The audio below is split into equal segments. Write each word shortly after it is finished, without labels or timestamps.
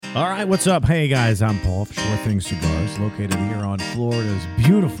All right, what's up? Hey, guys, I'm Paul of Sure Thing Cigars, located here on Florida's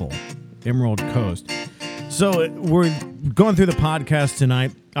beautiful Emerald Coast. So we're going through the podcast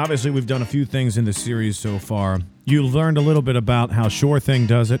tonight. Obviously, we've done a few things in the series so far. You learned a little bit about how Sure Thing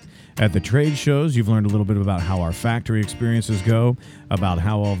does it at the trade shows. You've learned a little bit about how our factory experiences go, about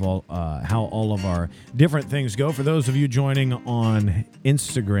how all of our different things go. For those of you joining on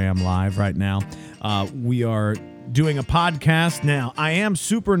Instagram Live right now, we are doing a podcast. Now, I am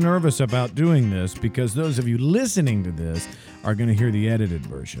super nervous about doing this because those of you listening to this are going to hear the edited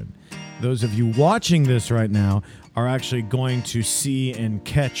version. Those of you watching this right now are actually going to see and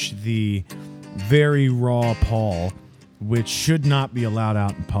catch the very raw Paul, which should not be allowed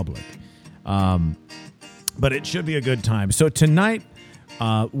out in public. But it should be a good time. So tonight,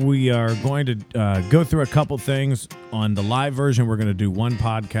 we are going to go through a couple things. On the live version, we're going to do one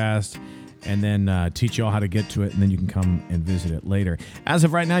podcast and then teach you all how to get to it, and then you can come and visit it later. As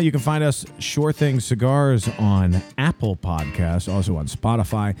of right now, you can find us, Sure Thing Cigars, on Apple Podcasts, also on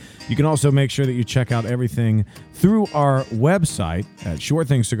Spotify. You can also make sure that you check out everything through our website at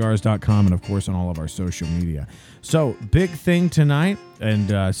SureThingCigars.com and, of course, on all of our social media. So, big thing tonight,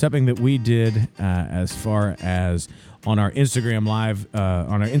 and something that we did as far as on our Instagram Live,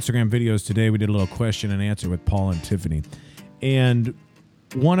 on our Instagram videos today, we did a little question and answer with Paul and Tiffany. And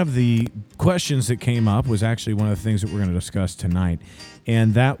one of the questions that came up was actually one of the things that we're going to discuss tonight,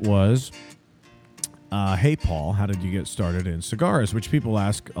 and that was, hey, Paul, how did you get started in cigars? Which people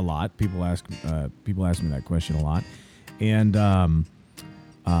ask a lot. People ask me that question a lot, and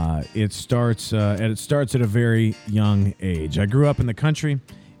it starts at a very young age. I grew up in the country,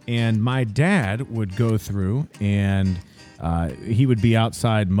 and my dad would go through and he would be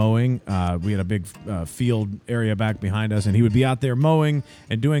outside mowing. We had a big field area back behind us, and he would be out there mowing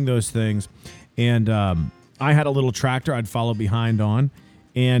and doing those things. And I had a little tractor I'd follow behind on,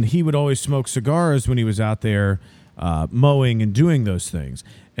 and he would always smoke cigars when he was out there mowing and doing those things.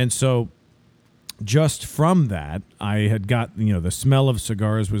 And so just from that, I had got, the smell of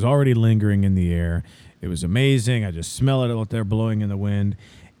cigars was already lingering in the air. It was amazing. I just smell it out there blowing in the wind.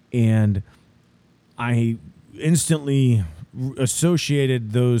 And I instantly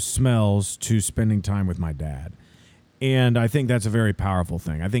associated those smells to spending time with my dad. And I think that's a very powerful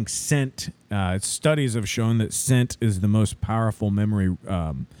thing. I think scent, studies have shown that scent is the most powerful memory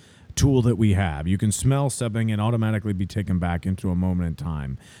tool that we have. You can smell something and automatically be taken back into a moment in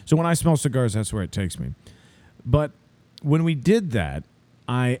time. So when I smell cigars, that's where it takes me. But when we did that,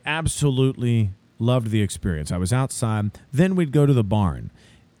 I absolutely loved the experience. I was outside. Then we'd go to the barn.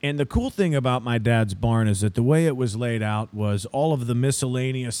 And the cool thing about my dad's barn is that the way it was laid out was all of the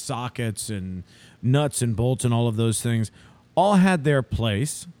miscellaneous sockets and nuts and bolts and all of those things all had their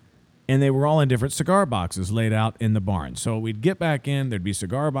place, and they were all in different cigar boxes laid out in the barn. So we'd get back in, there'd be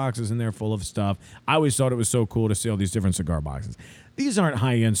cigar boxes in there full of stuff. I always thought it was so cool to see all these different cigar boxes. These aren't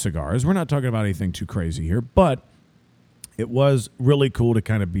high-end cigars. We're not talking about anything too crazy here, but it was really cool to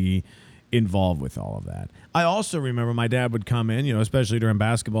kind of be involved with all of that. I also remember my dad would come in, especially during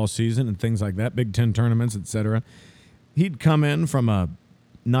basketball season and things like that, Big Ten tournaments, etc. He'd come in from a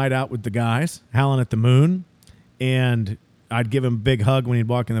night out with the guys, howling at the moon, and I'd give him a big hug when he'd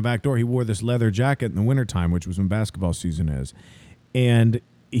walk in the back door. He wore this leather jacket in the wintertime, which was when basketball season is, and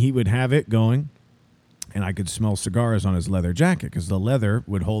he would have it going, and I could smell cigars on his leather jacket because the leather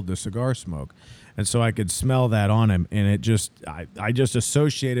would hold the cigar smoke. And so I could smell that on him, and it just, I just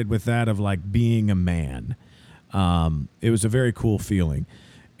associated with that of like being a man. It was a very cool feeling.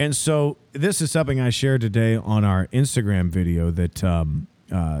 And so this is something I shared today on our Instagram video that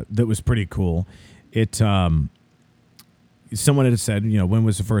that was pretty cool. Someone had said, when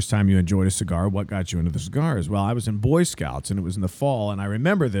was the first time you enjoyed a cigar? What got you into the cigars? Well, I was in Boy Scouts, and it was in the fall, and I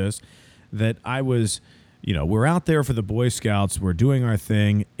remember this, that I was, we're out there for the Boy Scouts, we're doing our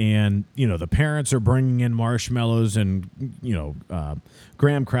thing, and, the parents are bringing in marshmallows and,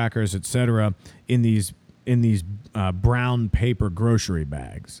 graham crackers, etc., in these brown paper grocery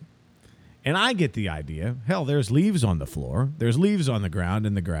bags. And I get the idea, hell, there's leaves on the floor, there's leaves on the ground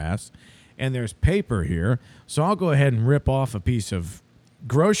in the grass, and there's paper here, so I'll go ahead and rip off a piece of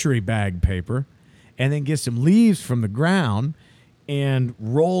grocery bag paper and then get some leaves from the ground and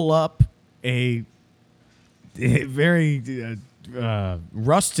roll up a very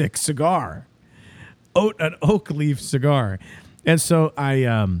rustic cigar, an oak leaf cigar. And so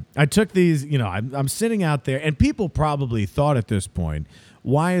I took these, I'm sitting out there, and people probably thought at this point,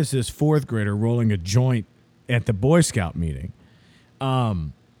 why is this fourth grader rolling a joint at the Boy Scout meeting?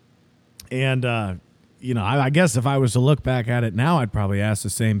 I guess if I was to look back at it now, I'd probably ask the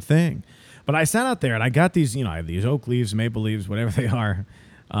same thing. But I sat out there, and I got these, I have these oak leaves, maple leaves, whatever they are,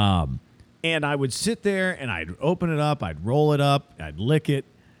 And I would sit there and I'd open it up, I'd roll it up, I'd lick it,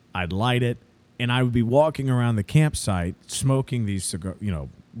 I'd light it, and I would be walking around the campsite smoking these cigars,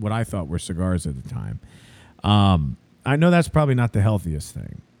 what I thought were cigars at the time. I know that's probably not the healthiest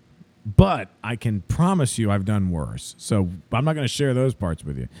thing, but I can promise you I've done worse. So I'm not going to share those parts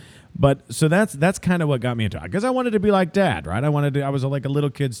with you. But so that's kind of what got me into it, because I wanted to be like Dad, right? I was like a little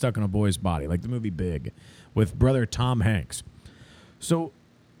kid stuck in a boy's body, like the movie Big with brother Tom Hanks. So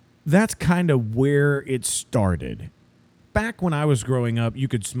that's kind of where it started. Back when I was growing up, you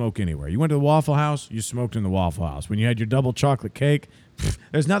could smoke anywhere. You went to the Waffle House, you smoked in the Waffle House. When you had your double chocolate cake,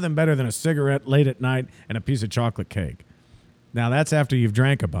 there's nothing better than a cigarette late at night and a piece of chocolate cake. Now, that's after you've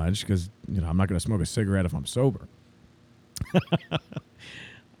drank a bunch, because I'm not going to smoke a cigarette if I'm sober.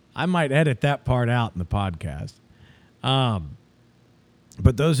 I might edit that part out in the podcast.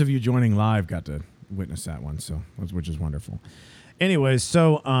 But those of you joining live got to witness that one, which is wonderful. Anyways,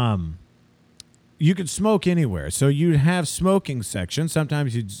 so you could smoke anywhere. So you'd have smoking sections.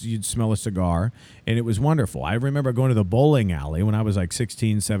 Sometimes you'd smell a cigar, and it was wonderful. I remember going to the bowling alley when I was like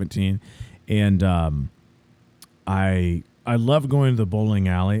 16, 17, and I loved going to the bowling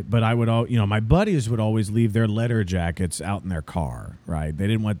alley, but I would my buddies would always leave their leather jackets out in their car, right? They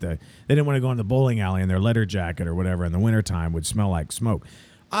didn't want to go in the bowling alley in their leather jacket or whatever in the wintertime would smell like smoke.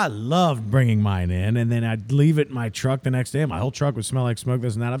 I loved bringing mine in, and then I'd leave it in my truck the next day, and my whole truck would smell like smoke,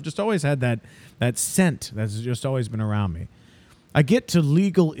 this and that. I've just always had that scent that's just always been around me. I get to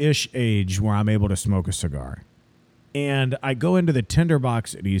legal-ish age where I'm able to smoke a cigar, and I go into the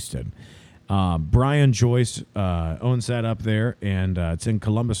Tinderbox at Easton. Brian Joyce owns that up there, and it's in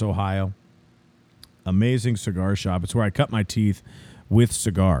Columbus, Ohio. Amazing cigar shop. It's where I cut my teeth with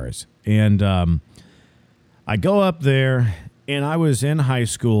cigars. And I go up there, and I was in high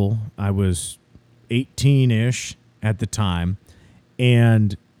school. I was 18-ish at the time,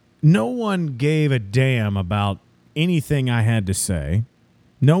 and no one gave a damn about anything I had to say.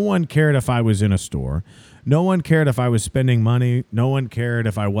 No one cared if I was in a store. No one cared if I was spending money. No one cared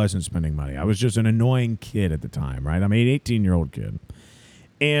if I wasn't spending money. I was just an annoying kid at the time, right? I'm an 18-year-old kid.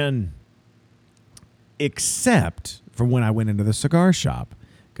 And except for when I went into the cigar shop,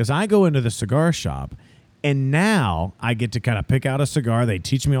 because I go into the cigar shop, and now I get to kind of pick out a cigar. They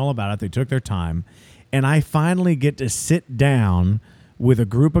teach me all about it. They took their time. And I finally get to sit down with a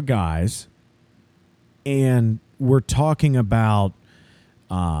group of guys, and we're talking about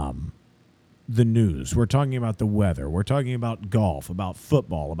the news. We're talking about the weather. We're talking about golf, about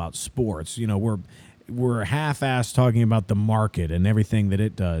football, about sports. We're half-assed talking about the market and everything that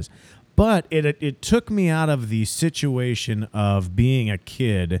it does. But it took me out of the situation of being a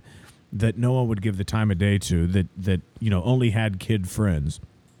kid that no one would give the time of day to, that only had kid friends,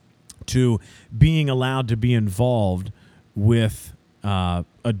 to being allowed to be involved with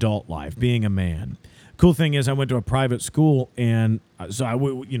adult life, being a man. Cool thing is I went to a private school, and so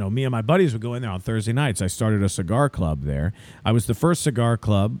me and my buddies would go in there on Thursday nights. I started a cigar club there. I was the first cigar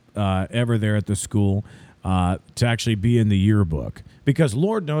club ever there at the school to actually be in the yearbook, because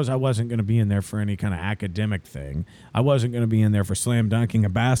Lord knows I wasn't going to be in there for any kind of academic thing. I wasn't going to be in there for slam dunking a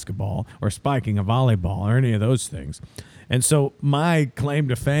basketball or spiking a volleyball or any of those things. And so my claim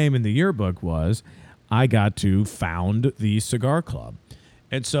to fame in the yearbook was I got to found the cigar club.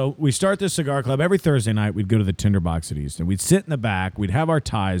 And so we start this cigar club. Every Thursday night, we'd go to the Tinderbox at Easton. We'd sit in the back. We'd have our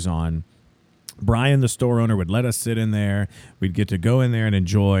ties on. Brian, the store owner, would let us sit in there. We'd get to go in there and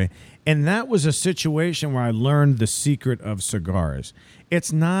enjoy. And that was a situation where I learned the secret of cigars.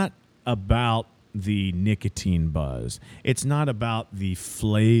 It's not about the nicotine buzz. It's not about the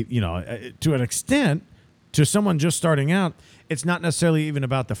flavor. To an extent, to someone just starting out, it's not necessarily even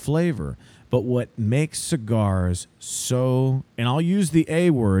about the flavor. But what makes cigars so, and I'll use the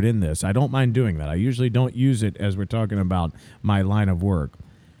A word in this. I don't mind doing that. I usually don't use it as we're talking about my line of work.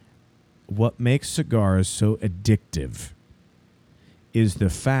 What makes cigars so addictive is the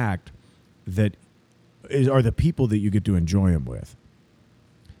fact that are the people that you get to enjoy them with.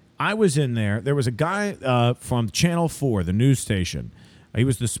 I was in there. There was a guy from Channel 4, the news station. He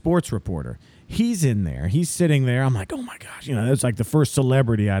was the sports reporter. He's in there. He's sitting there. I'm like, oh, my gosh. That's like the first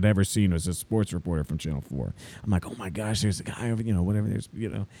celebrity I'd ever seen was a sports reporter from Channel 4. I'm like, oh, my gosh, there's a guy over, whatever.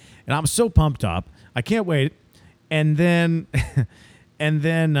 And I'm so pumped up. I can't wait. And then,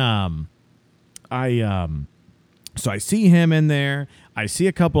 so I see him in there. I see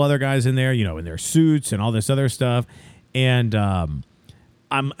a couple other guys in there, in their suits and all this other stuff. And I'm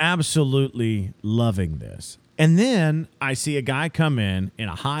absolutely loving this. And then I see a guy come in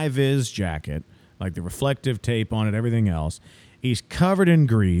a high-vis jacket, like the reflective tape on it, everything else. He's covered in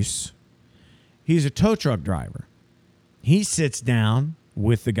grease. He's a tow truck driver. He sits down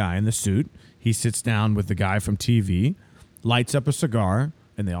with the guy in the suit. He sits down with the guy from TV, lights up a cigar,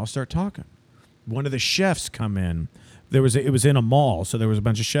 and they all start talking. One of the chefs come in. It was in a mall, so there was a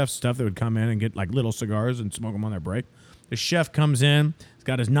bunch of chef stuff that would come in and get like little cigars and smoke them on their break. The chef comes in. He's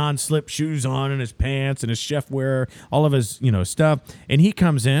got his non-slip shoes on and his pants and his chef wear, all of his stuff. And he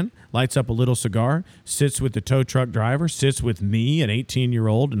comes in, lights up a little cigar, sits with the tow truck driver, sits with me, an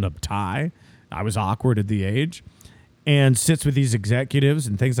 18-year-old in a tie. I was awkward at the age. And sits with these executives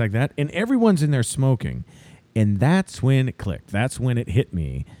and things like that. And everyone's in there smoking. And that's when it clicked. That's when it hit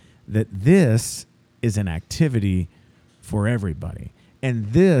me that this is an activity for everybody.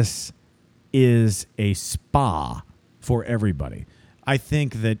 And this is a spa for everybody. I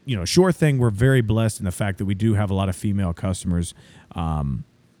think that, sure thing, we're very blessed in the fact that we do have a lot of female customers, almost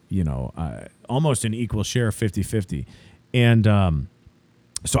an equal share, 50-50. And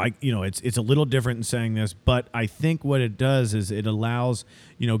so it's a little different in saying this, but I think what it does is it allows,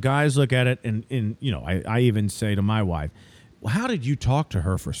 guys look at it and I even say to my wife, well, how did you talk to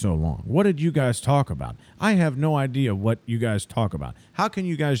her for so long? What did you guys talk about? I have no idea what you guys talk about. How can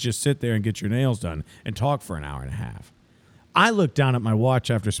you guys just sit there and get your nails done and talk for an hour and a half? I looked down at my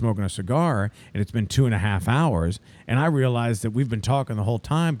watch after smoking a cigar, and it's been 2.5 hours, and I realized that we've been talking the whole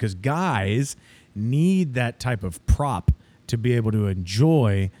time because guys need that type of prop to be able to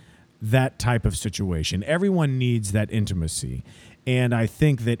enjoy that type of situation. Everyone needs that intimacy. And I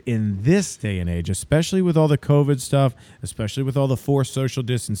think that in this day and age, especially with all the COVID stuff, especially with all the forced social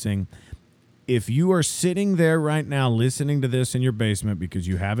distancing, if you are sitting there right now listening to this in your basement because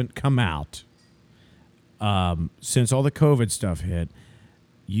you haven't come out since all the COVID stuff hit,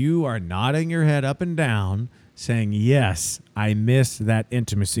 you are nodding your head up and down saying, yes, I miss that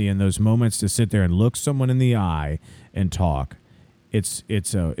intimacy and those moments to sit there and look someone in the eye and talk. It's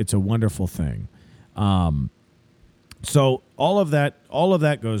a wonderful thing. So all of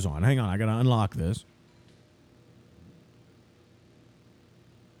that goes on. Hang on, I got to unlock this.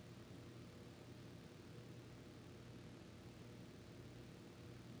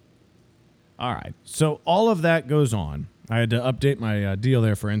 All right. So all of that goes on. I had to update my deal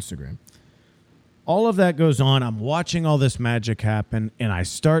there for Instagram. All of that goes on. I'm watching all this magic happen, and I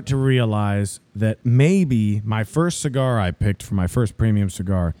start to realize that maybe my first cigar I picked for my first premium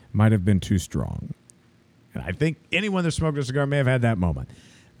cigar might have been too strong. And I think anyone that smoked a cigar may have had that moment.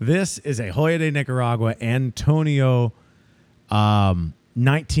 This is a Joya de Nicaragua Antonio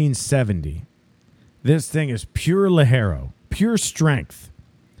 1970. This thing is pure Ligero, pure strength.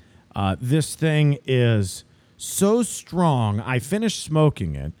 This thing is so strong. I finished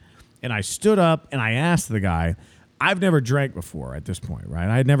smoking it, and I stood up, and I asked the guy, I've never drank before at this point, right?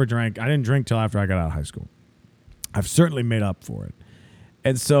 I didn't drink till after I got out of high school. I've certainly made up for it.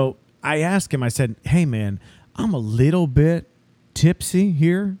 And so I asked him, I said, hey, man, I'm a little bit tipsy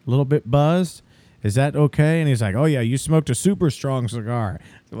here, a little bit buzzed. Is that okay? And he's like, oh, yeah, you smoked a super strong cigar. I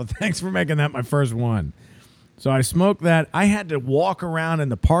said, well, thanks for making that my first one. So I smoked that. I had to walk around in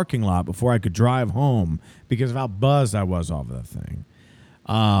the parking lot before I could drive home because of how buzzed I was off of the thing.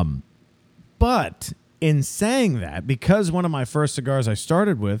 But in saying that, because one of my first cigars I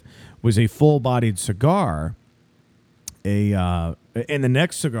started with was a full-bodied cigar, and the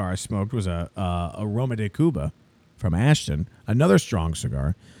next cigar I smoked was a Roma de Cuba from Ashton, another strong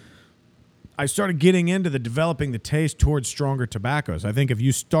cigar. I started getting into developing the taste towards stronger tobaccos. I think if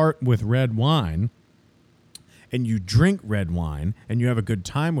you start with red wine and you drink red wine and you have a good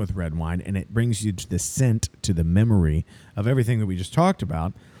time with red wine and it brings you to the scent, to the memory of everything that we just talked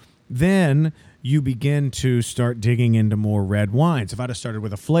about, then you begin to start digging into more red wines. If I'd have started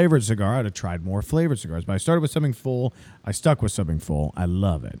with a flavored cigar, I'd have tried more flavored cigars. But I started with something full. I stuck with something full. I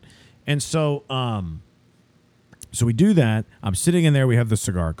love it. And so so we do that. I'm sitting in there. We have the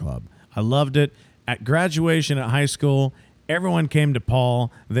cigar club. I loved it. At graduation at high school, everyone came to Paul.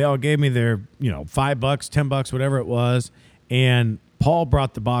 They all gave me their, $5, $10, whatever it was. And Paul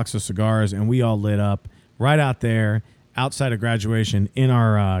brought the box of cigars, and we all lit up right out there outside of graduation in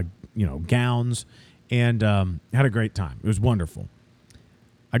our gowns, and had a great time. It was wonderful.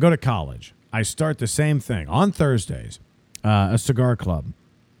 I go to college. I start the same thing on Thursdays, a cigar club.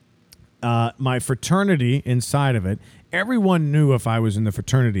 My fraternity inside of it, everyone knew if I was in the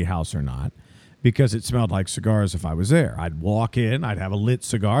fraternity house or not because it smelled like cigars if I was there. I'd walk in. I'd have a lit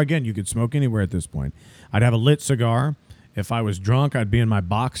cigar. Again, you could smoke anywhere at this point. I'd have a lit cigar. If I was drunk, I'd be in my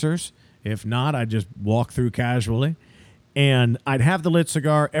boxers. If not, I'd just walk through casually. And I'd have the lit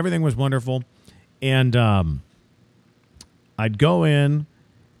cigar. Everything was wonderful. And I'd go in.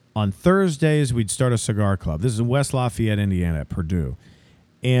 On Thursdays, we'd start a cigar club. This is in West Lafayette, Indiana, at Purdue.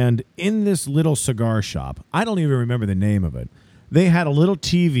 And in this little cigar shop, I don't even remember the name of it, they had a little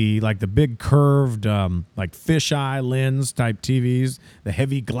TV, like the big curved, like fisheye lens type TVs, the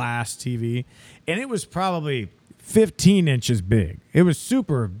heavy glass TV. And it was probably 15 inches big. It was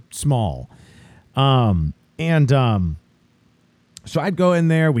super small. So I'd go in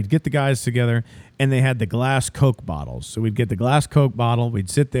there, we'd get the guys together, and they had the glass Coke bottles. So we'd get the glass Coke bottle, we'd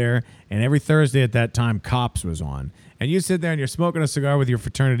sit there, and every Thursday at that time, Cops was on. And you sit there and you're smoking a cigar with your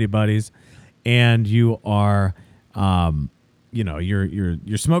fraternity buddies, and you are,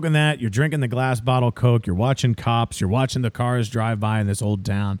 you're smoking that, you're drinking the glass bottle Coke, you're watching Cops, you're watching the cars drive by in this old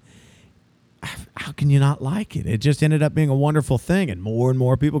town. How can you not like it? It just ended up being a wonderful thing, and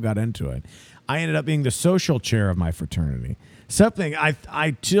more people got into it. I ended up being the social chair of my fraternity. Something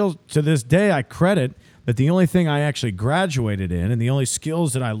I till to this day I credit that the only thing I actually graduated in and the only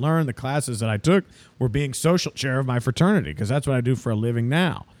skills that I learned, the classes that I took, were being social chair of my fraternity, because that's what I do for a living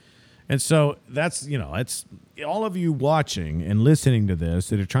now. And so that's, it's all of you watching and listening to this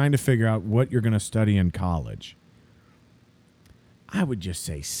that are trying to figure out what you're going to study in college. I would just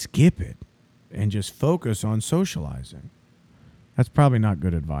say skip it and just focus on socializing. That's probably not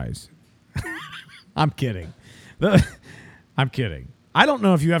good advice. I'm kidding. I'm kidding. I don't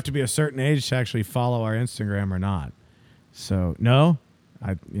know if you have to be a certain age to actually follow our Instagram or not. So, no?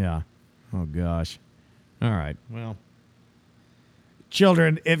 Yeah. Oh, gosh. All right. Well,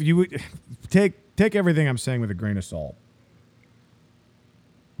 children, if you would take everything I'm saying with a grain of salt.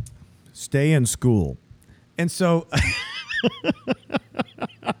 Stay in school. And so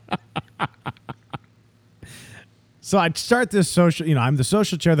so I'd start this social, I'm the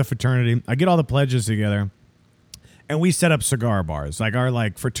social chair of the fraternity. I get all the pledges together. And we set up cigar bars. Like our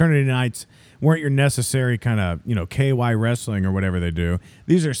fraternity nights weren't your necessary kind of, KY wrestling or whatever they do.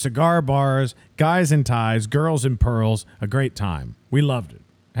 These are cigar bars, guys in ties, girls in pearls, a great time. We loved it.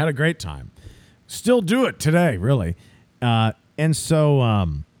 Had a great time. Still do it today, really. And so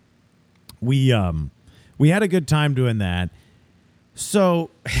we had a good time doing that. So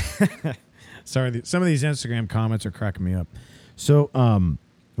sorry, some of these Instagram comments are cracking me up. So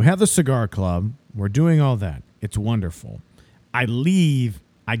we have the cigar club. We're doing all that. It's wonderful. I leave.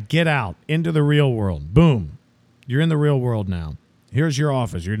 I get out into the real world. Boom. You're in the real world now. Here's your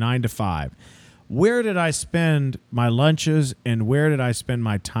office. You're 9 to 5. Where did I spend my lunches and where did I spend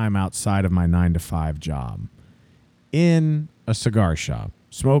my time outside of my 9 to 5 job? In a cigar shop,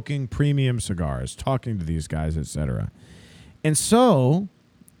 smoking premium cigars, talking to these guys, etc. And so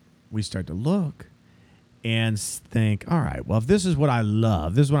we start to look and think, all right, well, if this is what I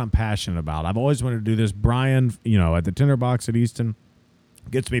love, this is what I'm passionate about. I've always wanted to do this. Brian, at the Tinderbox at Easton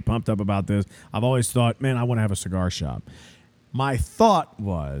gets me pumped up about this. I've always thought, man, I want to have a cigar shop. My thought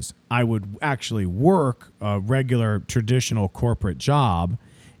was I would actually work a regular traditional corporate job,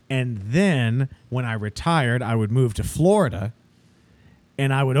 and then when I retired, I would move to Florida,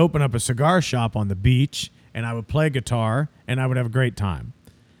 and I would open up a cigar shop on the beach, and I would play guitar, and I would have a great time.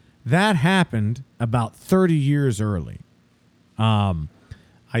 That happened about 30 years early.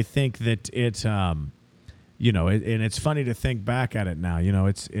 I think that it, and it's funny to think back at it now.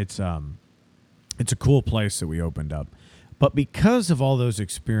 It's a cool place that we opened up. But because of all those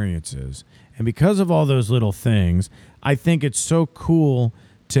experiences and because of all those little things, I think it's so cool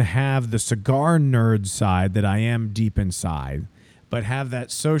to have the cigar nerd side that I am deep inside, but have that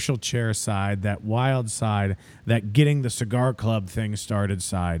social chair side, that wild side, that getting the cigar club thing started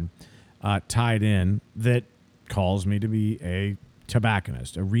side tied in, that calls me to be a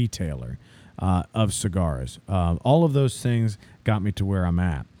tobacconist, a retailer of cigars. All of those things got me to where I'm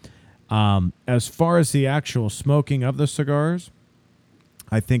at. As far as the actual smoking of the cigars,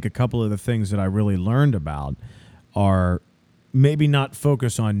 I think a couple of the things that I really learned about are maybe not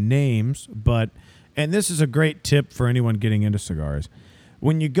focus on names, and this is a great tip for anyone getting into cigars.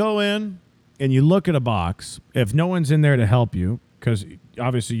 When you go in and you look at a box, if no one's in there to help you, because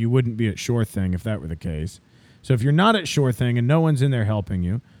obviously you wouldn't be at Sure Thing if that were the case. So if you're not at Sure Thing and no one's in there helping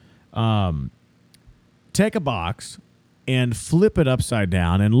you, take a box and flip it upside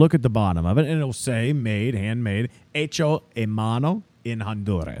down and look at the bottom of it, and it'll say handmade, hecho a mano in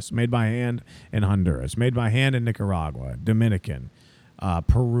Honduras, made by hand in Honduras, made by hand in Nicaragua, Dominican,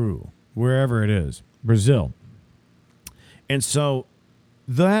 Peru, wherever it is, Brazil. And so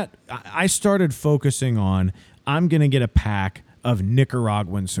that I started focusing on, I'm going to get a pack of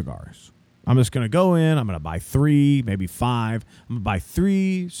Nicaraguan cigars. I'm just going to go in, I'm going to buy 3, maybe 5. I'm going to buy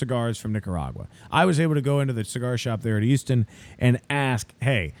 3 cigars from Nicaragua. I was able to go into the cigar shop there at Easton and ask,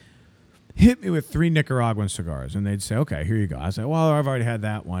 hey, hit me with 3 Nicaraguan cigars. And they'd say, okay, here you go. I said, well, I've already had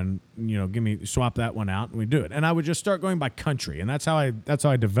that one. Swap that one out, and we do it. And I would just start going by country, and that's how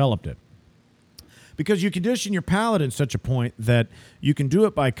I developed it. because you condition your palate in such a point that you can do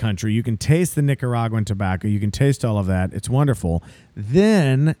it by country. You can taste the Nicaraguan tobacco. You can taste all of that. It's wonderful.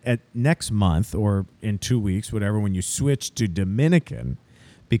 Then at next month or in 2 weeks, whatever, when you switch to Dominican,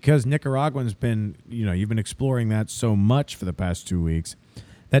 because Nicaraguan's been, you've been exploring that so much for the past 2 weeks,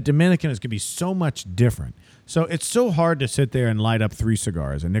 that Dominican is going to be so much different. So it's so hard to sit there and light up 3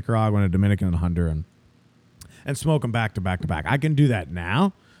 cigars, a Nicaraguan, a Dominican, and a Honduran, and smoke them back to back to back. I can do that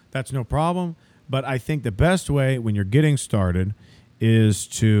now. That's no problem. But I think the best way when you're getting started is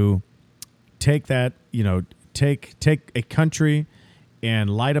to take that, take a country and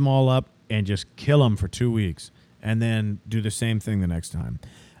light them all up and just kill them for 2 weeks, and then do the same thing the next time.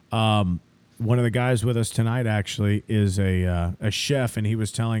 One of the guys with us tonight actually is a chef, and he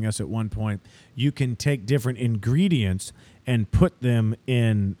was telling us at one point you can take different ingredients and put them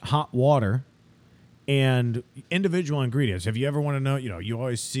in hot water. And individual ingredients. If you ever want to know, you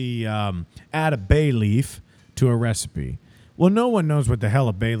always see add a bay leaf to a recipe. Well, no one knows what the hell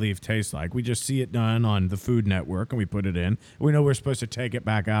a bay leaf tastes like. We just see it done on the Food Network, and we put it in. We know we're supposed to take it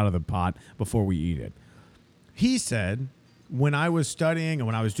back out of the pot before we eat it. He said when I was studying and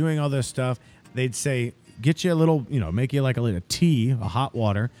when I was doing all this stuff, they'd say, get you a little, make you like a little tea, a hot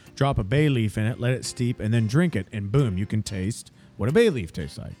water, drop a bay leaf in it, let it steep, and then drink it. And boom, you can taste what a bay leaf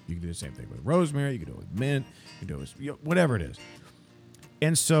tastes like. You can do the same thing with rosemary. You can do it with mint. You can do it with whatever it is.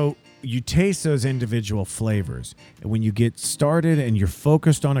 And so you taste those individual flavors. And when you get started and you're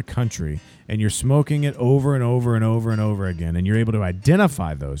focused on a country and you're smoking it over and over and over and over again, and you're able to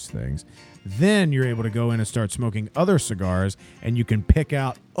identify those things, then you're able to go in and start smoking other cigars, and you can pick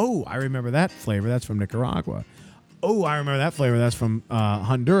out, oh, I remember that flavor. That's from Nicaragua. Oh, I remember that flavor. That's from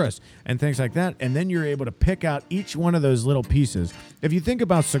Honduras, and things like that. And then you're able to pick out each one of those little pieces. If you think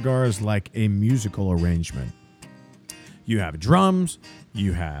about cigars like a musical arrangement, you have drums,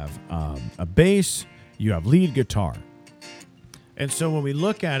 you have a bass, you have lead guitar. And so when we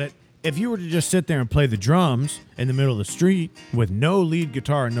look at it, if you were to just sit there and play the drums in the middle of the street with no lead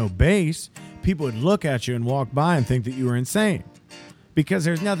guitar and no bass, people would look at you and walk by and think that you were insane, because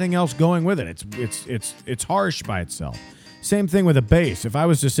there's nothing else going with it. It's harsh by itself. Same thing with a bass. If I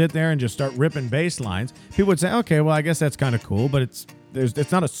was to sit there and just start ripping bass lines, people would say, okay, well, I guess that's kind of cool, but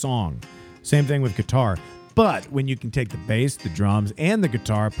it's not a song. Same thing with guitar. But when you can take the bass, the drums, and the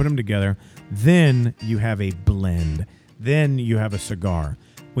guitar, put them together, then you have a blend. Then you have a cigar.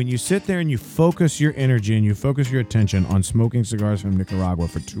 When you sit there and you focus your energy and you focus your attention on smoking cigars from Nicaragua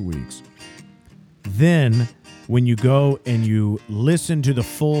for 2 weeks, then when you go and you listen to the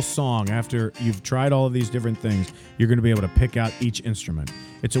full song after you've tried all of these different things, you're going to be able to pick out each instrument.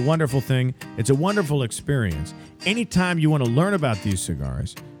 It's a wonderful thing. It's a wonderful experience. Anytime you want to learn about these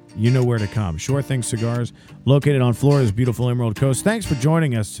cigars, you know where to come. Sure Thing Cigars, located on Florida's beautiful Emerald Coast. Thanks for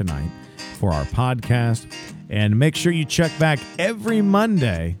joining us tonight for our podcast. And make sure you check back every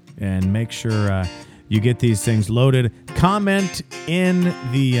Monday and make sure you get these things loaded. Comment in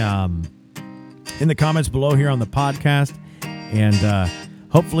the comments below here on the podcast. And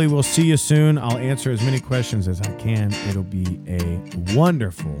hopefully we'll see you soon. I'll answer as many questions as I can. It'll be a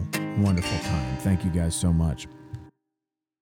wonderful, wonderful time. Thank you guys so much.